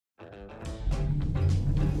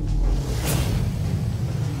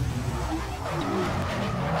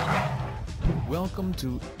Welcome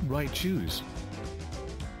to Right Choose.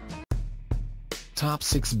 Top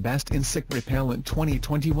 6 Best Insect Repellent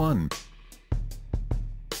 2021.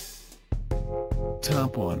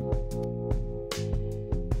 Top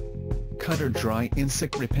 1. Cutter Dry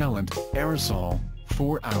Insect Repellent, Aerosol,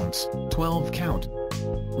 4 ounce, 12 count.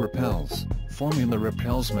 Repels. Formula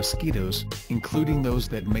repels mosquitoes, including those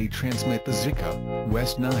that may transmit the Zika,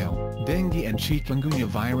 West Nile, dengue and chikungunya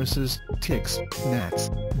viruses, ticks, gnats,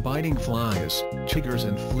 biting flies, chiggers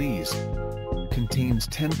and fleas. Contains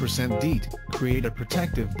 10% DEET. Create a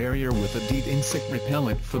protective barrier with a DEET insect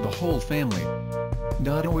repellent for the whole family.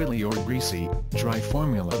 Not oily or greasy, dry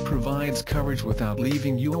formula provides coverage without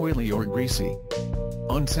leaving you oily or greasy.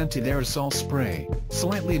 Unscented aerosol spray,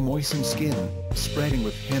 slightly moisten skin, spreading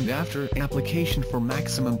with hand after application for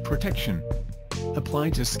maximum protection. Apply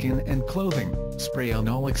to skin and clothing, spray on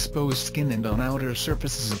all exposed skin and on outer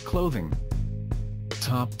surfaces of clothing.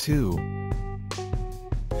 Top 2.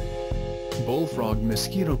 BullFrog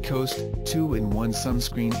Mosquito Coast 2-in-1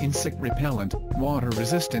 Sunscreen Insect Repellent, Water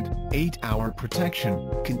Resistant, 8-hour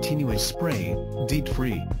Protection, Continuous Spray,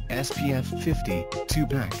 DEET-free, SPF 50,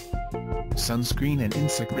 2-pack. Sunscreen and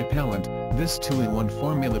insect repellent, this 2-in-1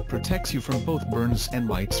 formula protects you from both burns and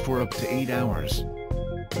bites for up to 8 hours.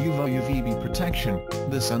 UVB protection,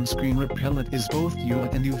 the sunscreen repellent is both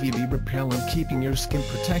UV and UVB repellent, keeping your skin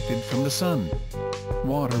protected from the sun.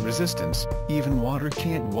 Water resistance, even water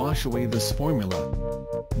can't wash away this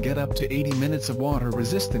formula. Get up to 80 minutes of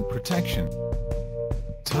water-resistant protection.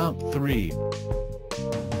 Top 3.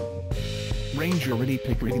 Ranger Ready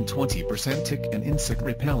Picaridin 20% tick and insect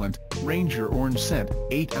repellent, Ranger Orange Scent,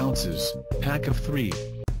 8 ounces, pack of 3.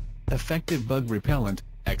 Effective bug repellent,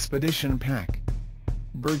 Expedition Pack.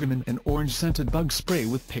 Bergamot and orange scented bug spray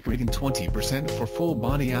with Picaridin 20% for full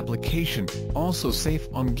body application, also safe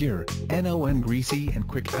on gear, non-greasy and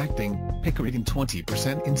quick acting. Picaridin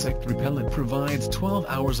 20% insect repellent provides 12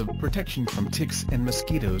 hours of protection from ticks and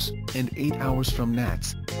mosquitoes, and 8 hours from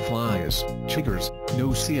gnats, flies, chiggers,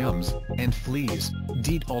 no-see-ums, and fleas.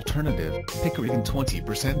 DEET alternative, Picaridin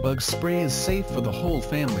 20% bug spray is safe for the whole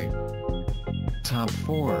family. Top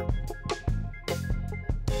 4.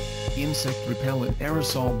 Insect Repellent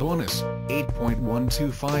Aerosol Bonus,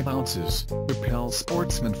 8.125 ounces, Repel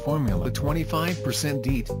Sportsmen Formula 25%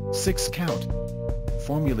 DEET, 6 count.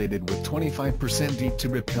 Formulated with 25% DEET to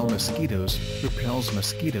repel mosquitoes, repels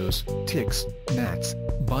mosquitoes, ticks, gnats,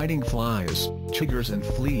 biting flies, chiggers and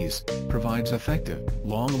fleas, provides effective,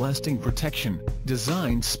 long-lasting protection,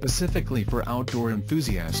 designed specifically for outdoor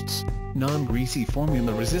enthusiasts. Non-greasy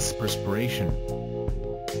formula resists perspiration.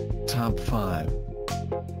 Top 5.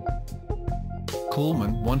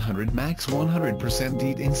 Coleman 100 Max 100%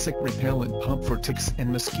 DEET Insect Repellent Pump for Ticks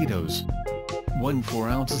and Mosquitoes. 1 4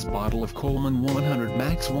 ounces bottle of Coleman 100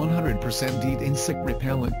 Max 100% DEET Insect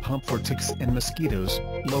Repellent Pump for Ticks and Mosquitoes.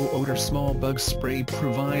 Low odor small bug spray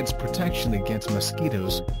provides protection against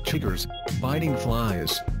mosquitoes, chiggers, biting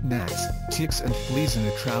flies, gnats, ticks and fleas in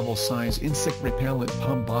a travel size insect repellent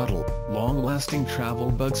pump bottle. Long-lasting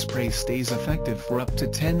travel bug spray stays effective for up to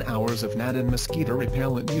 10 hours of gnat and mosquito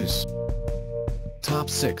repellent use.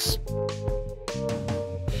 Top 6.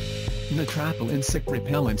 Natrapel Insect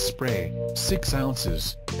Repellent Spray, 6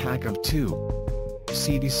 ounces, pack of 2.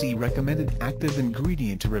 CDC recommended active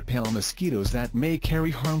ingredient to repel mosquitoes that may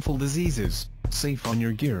carry harmful diseases. Safe on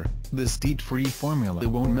your gear, this DEET-free formula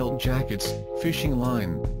won't melt jackets, fishing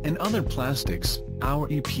line, and other plastics. Our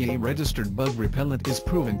EPA-registered bug repellent is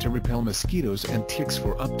proven to repel mosquitoes and ticks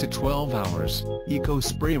for up to 12 hours. Eco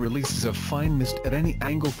Spray releases a fine mist at any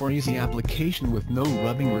angle for easy application with no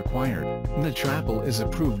rubbing required. Natrapel is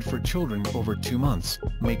approved for children over 2 months,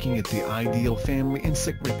 making it the ideal family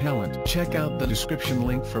insect repellent. Check out the description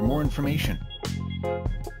link for more information.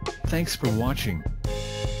 Thanks for watching.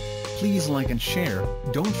 Please like and share,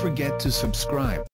 don't forget to subscribe.